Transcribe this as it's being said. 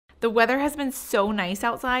The weather has been so nice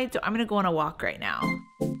outside, so I'm gonna go on a walk right now.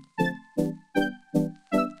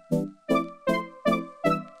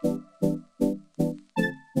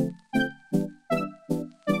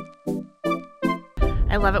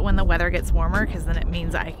 I love it when the weather gets warmer because then it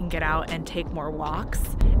means I can get out and take more walks.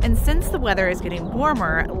 And since the weather is getting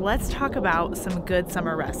warmer, let's talk about some good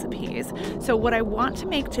summer recipes. So what I want to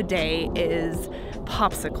make today is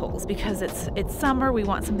popsicles because it's summer, we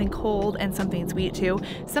want something cold and something sweet too,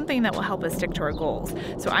 something that will help us stick to our goals.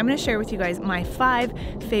 So I'm gonna share with you guys my 5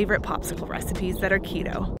 favorite popsicle recipes that are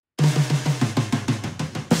keto.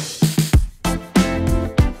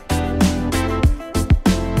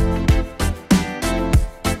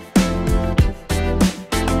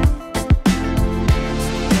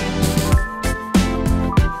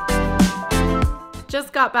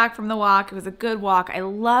 Just got back from the walk. It was a good walk. I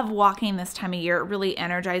love walking this time of year. It really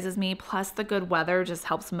energizes me. Plus the good weather just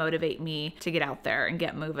helps motivate me to get out there and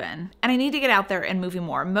get moving. And I need to get out there and moving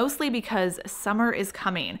more, mostly because summer is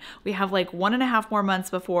coming. We have like 1.5 more months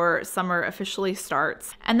before summer officially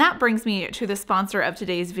starts. And that brings me to the sponsor of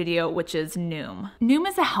today's video, which is Noom. Noom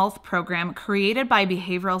is a health program created by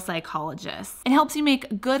behavioral psychologists. It helps you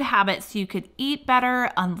make good habits so you could eat better,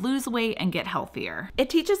 lose weight, and get healthier. It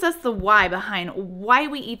teaches us the why behind why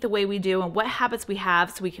we eat the way we do and what habits we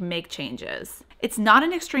have so we can make changes. It's not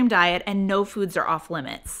an extreme diet and no foods are off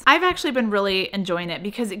limits. I've actually been really enjoying it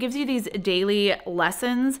because it gives you these daily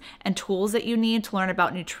lessons and tools that you need to learn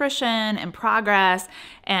about nutrition and progress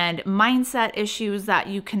and mindset issues that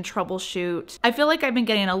you can troubleshoot. I feel like I've been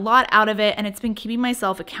getting a lot out of it and it's been keeping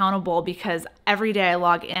myself accountable because every day I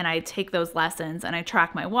log in, I take those lessons and I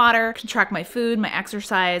track my water, track my food, my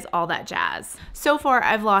exercise, all that jazz. So far,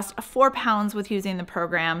 I've lost 4 pounds with using the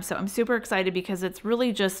program, so I'm super excited because it's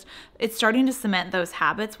really just, it's starting to cement those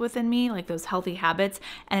habits within me, like those healthy habits,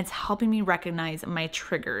 and it's helping me recognize my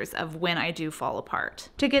triggers of when I do fall apart.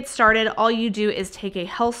 To get started, all you do is take a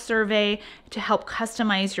health survey to help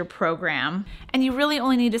customize your program, and you really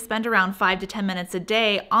only need to spend around 5 to 10 minutes a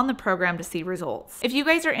day on the program to see results. If you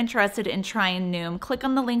guys are interested in trying Noom, click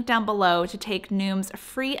on the link down below to take Noom's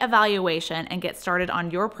free evaluation and get started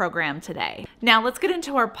on your program today. Now let's get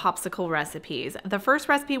into our popsicle recipes. The first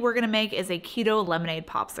recipe we're gonna make is a keto lemonade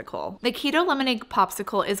popsicle. The keto lemonade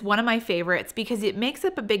popsicle is one of my favorites because it makes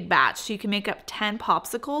up a big batch, so you can make up 10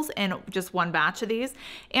 popsicles in just one batch of these,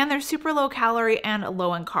 and they're super low calorie and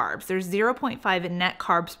low in carbs. There's 0.5 net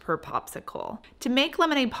carbs per popsicle. To make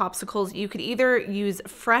lemonade popsicles, you could either use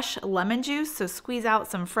fresh lemon juice, so squeeze out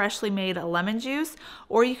some freshly made lemon juice,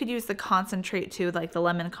 or you could use the concentrate too, like the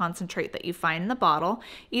lemon concentrate that you find in the bottle.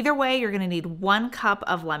 Either way, you're gonna need 1 cup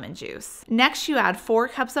of lemon juice. Next, you add 4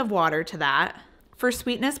 cups of water to that. For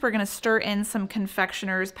sweetness, we're gonna stir in some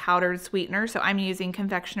Confectioner's powdered sweetener. So I'm using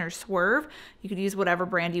Confectioner's Swerve. You could use whatever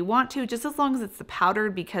brand you want to, just as long as it's the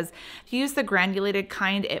powdered, because if you use the granulated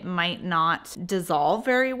kind, it might not dissolve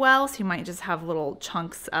very well. So you might just have little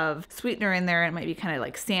chunks of sweetener in there and it might be kind of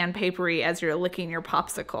like sandpapery as you're licking your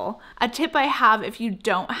popsicle. A tip I have if you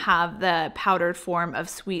don't have the powdered form of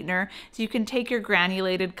sweetener, so you can take your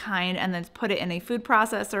granulated kind and then put it in a food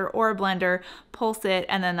processor or a blender, pulse it,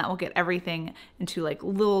 and then that will get everything into like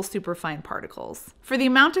little super fine particles. For the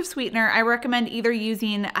amount of sweetener, I recommend either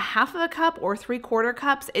using a 1/2 cup or 3/4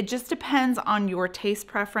 cups. It just depends on your taste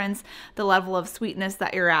preference, the level of sweetness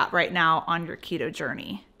that you're at right now on your keto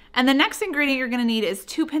journey. And the next ingredient you're gonna need is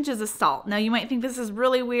 2 pinches of salt. Now you might think this is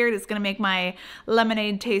really weird, it's gonna make my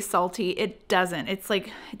lemonade taste salty. It doesn't. It's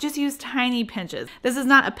like, just use tiny pinches. This is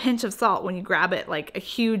not a pinch of salt when you grab it, like a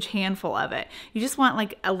huge handful of it. You just want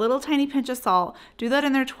like a little tiny pinch of salt. Do that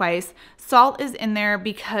in there twice. Salt is in there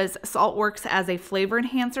because salt works as a flavor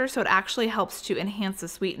enhancer, so it actually helps to enhance the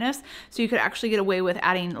sweetness. So you could actually get away with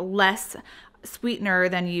adding less sweetener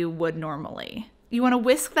than you would normally. You want to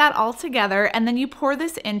whisk that all together and then you pour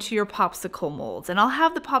this into your popsicle molds. And I'll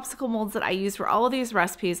have the popsicle molds that I use for all of these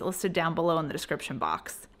recipes listed down below in the description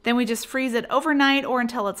box. Then we just freeze it overnight or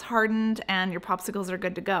until it's hardened and your popsicles are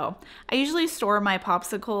good to go. I usually store my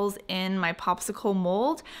popsicles in my popsicle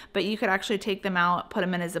mold, but you could actually take them out, put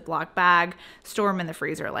them in a Ziploc bag, store them in the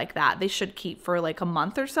freezer like that. They should keep for like a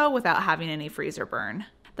month or so without having any freezer burn.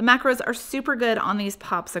 The macros are super good on these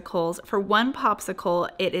popsicles. For 1 popsicle,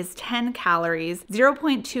 it is 10 calories,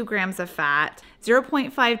 0.2 grams of fat,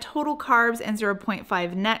 0.5 total carbs and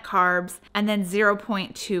 0.5 net carbs, and then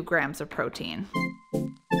 0.2 grams of protein.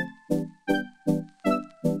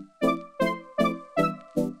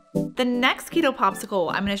 The next keto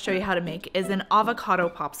popsicle I'm going to show you how to make is an avocado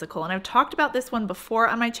popsicle. And I've talked about this one before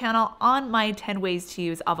on my channel on my 10 ways to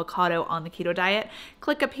use avocado on the keto diet.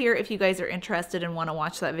 Click up here if you guys are interested and want to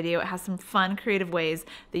watch that video. It has some fun, creative ways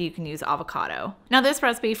that you can use avocado. Now, this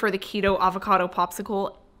recipe for the keto avocado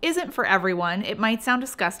popsicle isn't for everyone. It might sound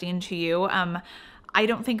disgusting to you. I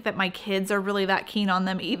don't think that my kids are really that keen on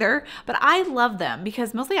them either, but I love them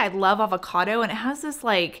because mostly I love avocado, and it has this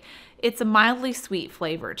it's a mildly sweet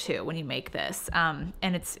flavor too when you make this. And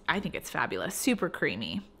I think it's fabulous, super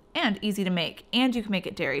creamy and easy to make, and you can make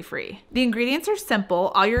it dairy-free. The ingredients are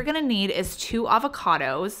simple. All you're gonna need is 2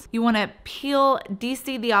 avocados. You wanna peel,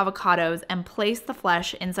 de-seed the avocados, and place the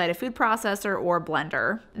flesh inside a food processor or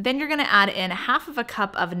blender. Then you're gonna add in 1/2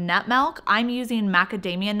 cup of nut milk. I'm using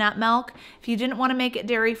macadamia nut milk. If you didn't wanna make it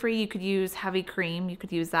dairy-free, you could use heavy cream. You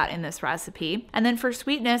could use that in this recipe. And then for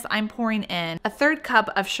sweetness, I'm pouring in 1/3 cup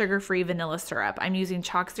of sugar-free vanilla syrup. I'm using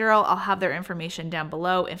Chalk Zero. I'll have their information down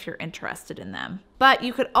below if you're interested in them. But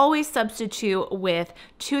you could always substitute with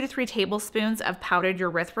 2 to 3 tablespoons of powdered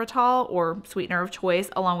erythritol or sweetener of choice,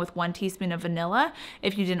 along with 1 teaspoon of vanilla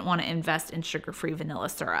if you didn't want to invest in sugar-free vanilla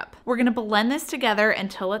syrup. We're gonna blend this together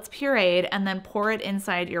until it's pureed and then pour it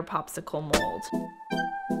inside your popsicle mold.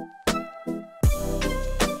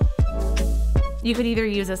 You could either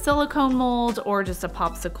use a silicone mold or just a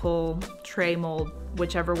popsicle tray mold,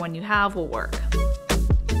 whichever one you have will work.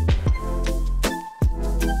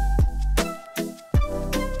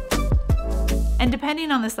 And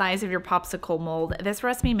depending on the size of your popsicle mold, this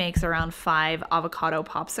recipe makes around 5 avocado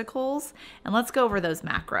popsicles. And let's go over those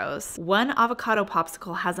macros. 1 avocado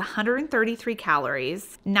popsicle has 133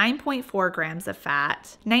 calories, 9.4 grams of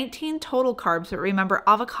fat, 19 total carbs, but remember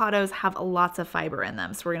avocados have lots of fiber in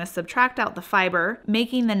them. So we're gonna subtract out the fiber,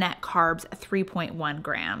 making the net carbs 3.1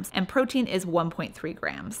 grams, and protein is 1.3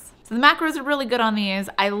 grams. So the macros are really good on these.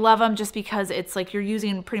 I love them just because it's like you're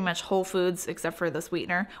using pretty much whole foods except for the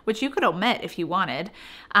sweetener, which you could omit if you wanted.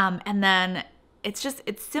 And then it's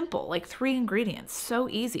simple, like 3 ingredients, so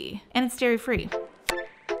easy. And it's dairy-free.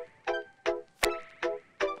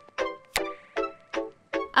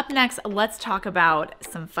 Up next, let's talk about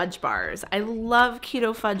some fudge bars. I love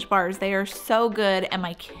keto fudge bars. They are so good, and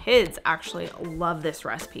my kids actually love this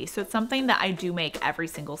recipe. So it's something that I do make every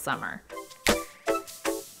single summer.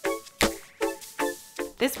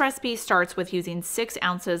 This recipe starts with using 6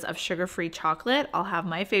 ounces of sugar-free chocolate. I'll have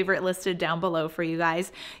my favorite listed down below for you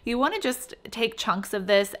guys. You want to just take chunks of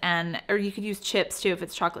this, or you could use chips too if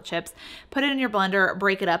it's chocolate chips. Put it in your blender,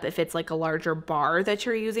 break it up if it's like a larger bar that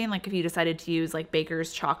you're using. Like if you decided to use like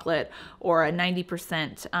Baker's chocolate or a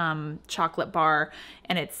 90% chocolate bar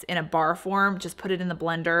and it's in a bar form, just put it in the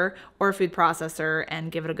blender or a food processor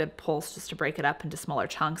and give it a good pulse just to break it up into smaller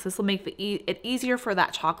chunks. This will make it easier for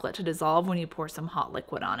that chocolate to dissolve when you pour some hot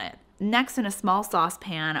liquid on it. Next, in a small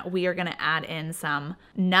saucepan, we are gonna add in some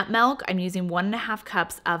nut milk. I'm using 1.5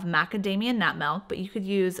 cups of macadamia nut milk, but you could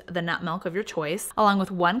use the nut milk of your choice, along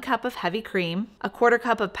with 1 cup of heavy cream, 1/4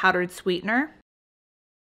 cup of powdered sweetener,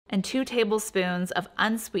 and 2 tablespoons of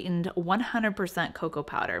unsweetened 100% cocoa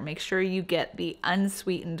powder. Make sure you get the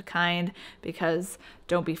unsweetened kind because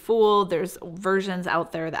don't be fooled, there's versions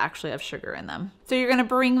out there that actually have sugar in them. So you're gonna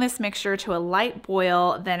bring this mixture to a light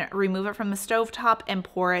boil, then remove it from the stovetop and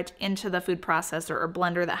pour it into the food processor or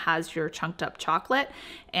blender that has your chunked up chocolate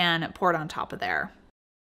and pour it on top of there.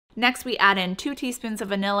 Next, we add in 2 teaspoons of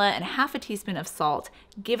vanilla and 1/2 teaspoon of salt.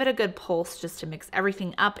 Give it a good pulse just to mix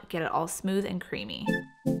everything up, get it all smooth and creamy.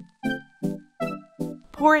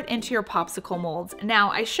 Pour it into your popsicle molds.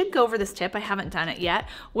 Now, I should go over this tip, I haven't done it yet.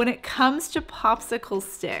 When it comes to popsicle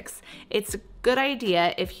sticks, it's a good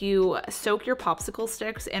idea if you soak your popsicle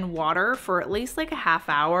sticks in water for at least like a half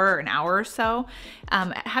hour or an hour or so.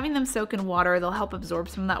 Having them soak in water, they'll help absorb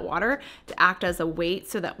some of that water to act as a weight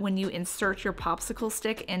so that when you insert your popsicle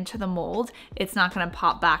stick into the mold, it's not gonna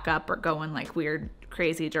pop back up or go in like weird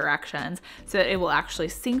crazy directions. So it will actually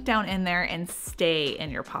sink down in there and stay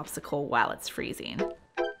in your popsicle while it's freezing.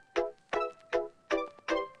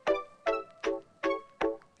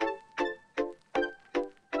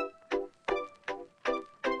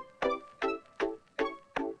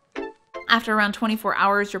 After around 24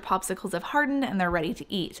 hours, your popsicles have hardened and they're ready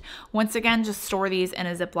to eat. Once again, just store these in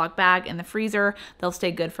a Ziploc bag in the freezer. They'll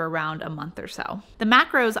stay good for around a month or so. The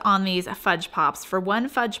macros on these fudge pops, for 1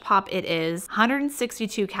 fudge pop, it is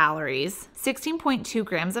 162 calories, 16.2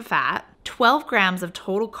 grams of fat, 12 grams of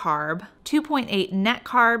total carb, 2.8 net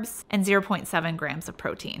carbs, and 0.7 grams of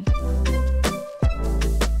protein.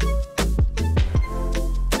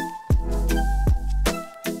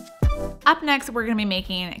 Up next, we're gonna be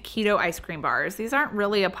making keto ice cream bars. These aren't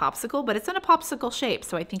really a popsicle, but it's in a popsicle shape,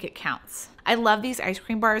 so I think it counts. I love these ice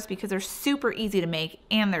cream bars because they're super easy to make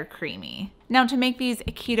and they're creamy. Now to make these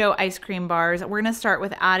keto ice cream bars, we're gonna start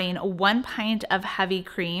with adding 1 pint of heavy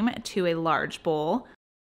cream to a large bowl,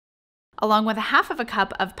 along with 1/2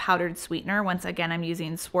 cup of powdered sweetener. Once again, I'm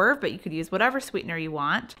using Swerve, but you could use whatever sweetener you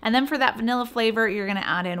want. And then for that vanilla flavor, you're gonna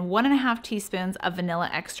add in 1½ teaspoons of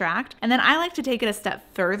vanilla extract. And then I like to take it a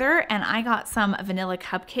step further, and I got some vanilla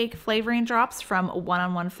cupcake flavoring drops from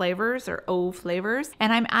One-on-One Flavors or O Flavors,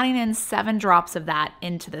 and I'm adding in 7 drops of that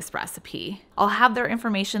into this recipe. I'll have their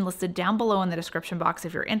information listed down below in the description box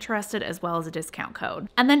if you're interested, as well as a discount code.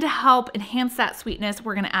 And then to help enhance that sweetness,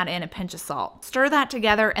 we're gonna add in a pinch of salt. Stir that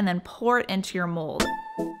together and then pour it into your mold.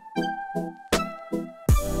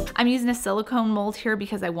 I'm using a silicone mold here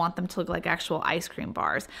because I want them to look like actual ice cream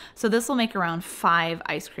bars. So this will make around 5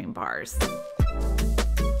 ice cream bars.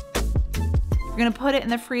 You're gonna put it in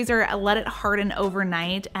the freezer, let it harden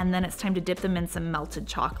overnight, and then it's time to dip them in some melted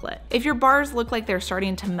chocolate. If your bars look like they're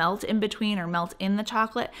starting to melt in between or melt in the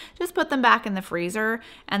chocolate, just put them back in the freezer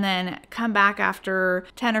and then come back after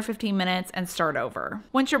 10 or 15 minutes and start over.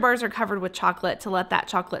 Once your bars are covered with chocolate, to let that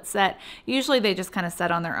chocolate set, usually they just kind of set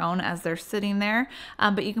on their own as they're sitting there,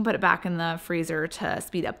 but you can put it back in the freezer to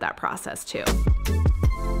speed up that process too.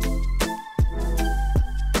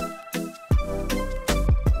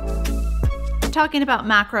 Talking about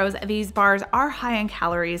macros, these bars are high in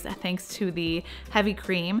calories thanks to the heavy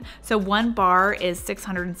cream. So 1 bar is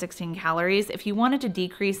 616 calories. If you wanted to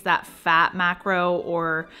decrease that fat macro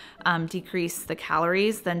or decrease the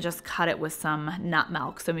calories, then just cut it with some nut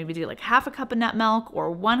milk. So maybe do like 1/2 cup of nut milk or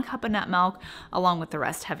 1 cup of nut milk along with the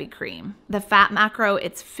rest heavy cream. The fat macro,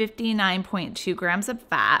 it's 59.2 grams of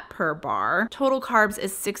fat per bar. Total carbs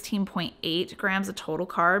is 16.8 grams of total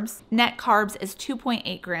carbs. Net carbs is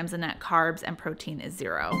 2.8 grams of net carbs, and protein is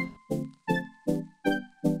 0.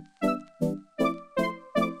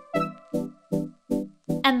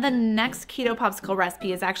 And the next keto popsicle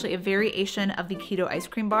recipe is actually a variation of the keto ice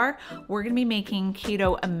cream bar. We're gonna be making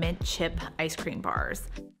keto mint chip ice cream bars.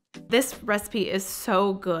 This recipe is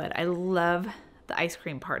so good. I love the ice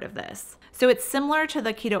cream part of this. So it's similar to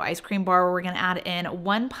the keto ice cream bar where we're gonna add in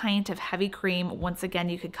 1 pint of heavy cream. Once again,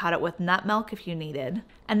 you could cut it with nut milk if you needed.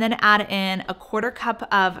 And then add in 1/4 cup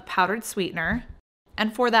of powdered sweetener.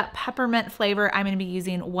 And for that peppermint flavor, I'm gonna be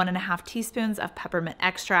using 1½ teaspoons of peppermint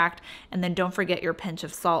extract. And then don't forget your pinch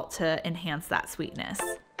of salt to enhance that sweetness.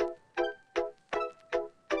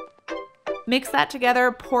 Mix that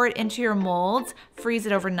together, pour it into your molds, freeze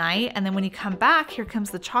it overnight, and then when you come back, here comes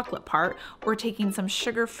the chocolate part. We're taking some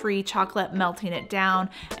sugar-free chocolate, melting it down,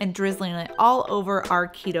 and drizzling it all over our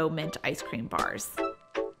keto mint ice cream bars.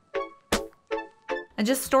 And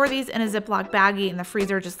just store these in a Ziploc baggie in the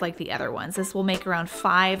freezer just like the other ones. This will make around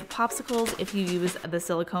 5 popsicles if you use the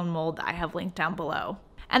silicone mold that I have linked down below.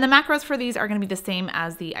 And the macros for these are gonna be the same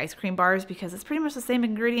as the ice cream bars because it's pretty much the same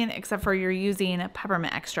ingredient except for you're using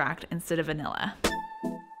peppermint extract instead of vanilla.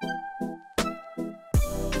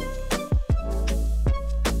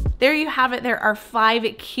 There you have it. There are 5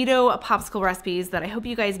 keto popsicle recipes that I hope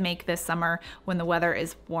you guys make this summer when the weather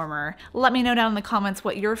is warmer. Let me know down in the comments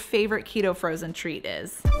what your favorite keto frozen treat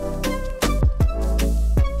is.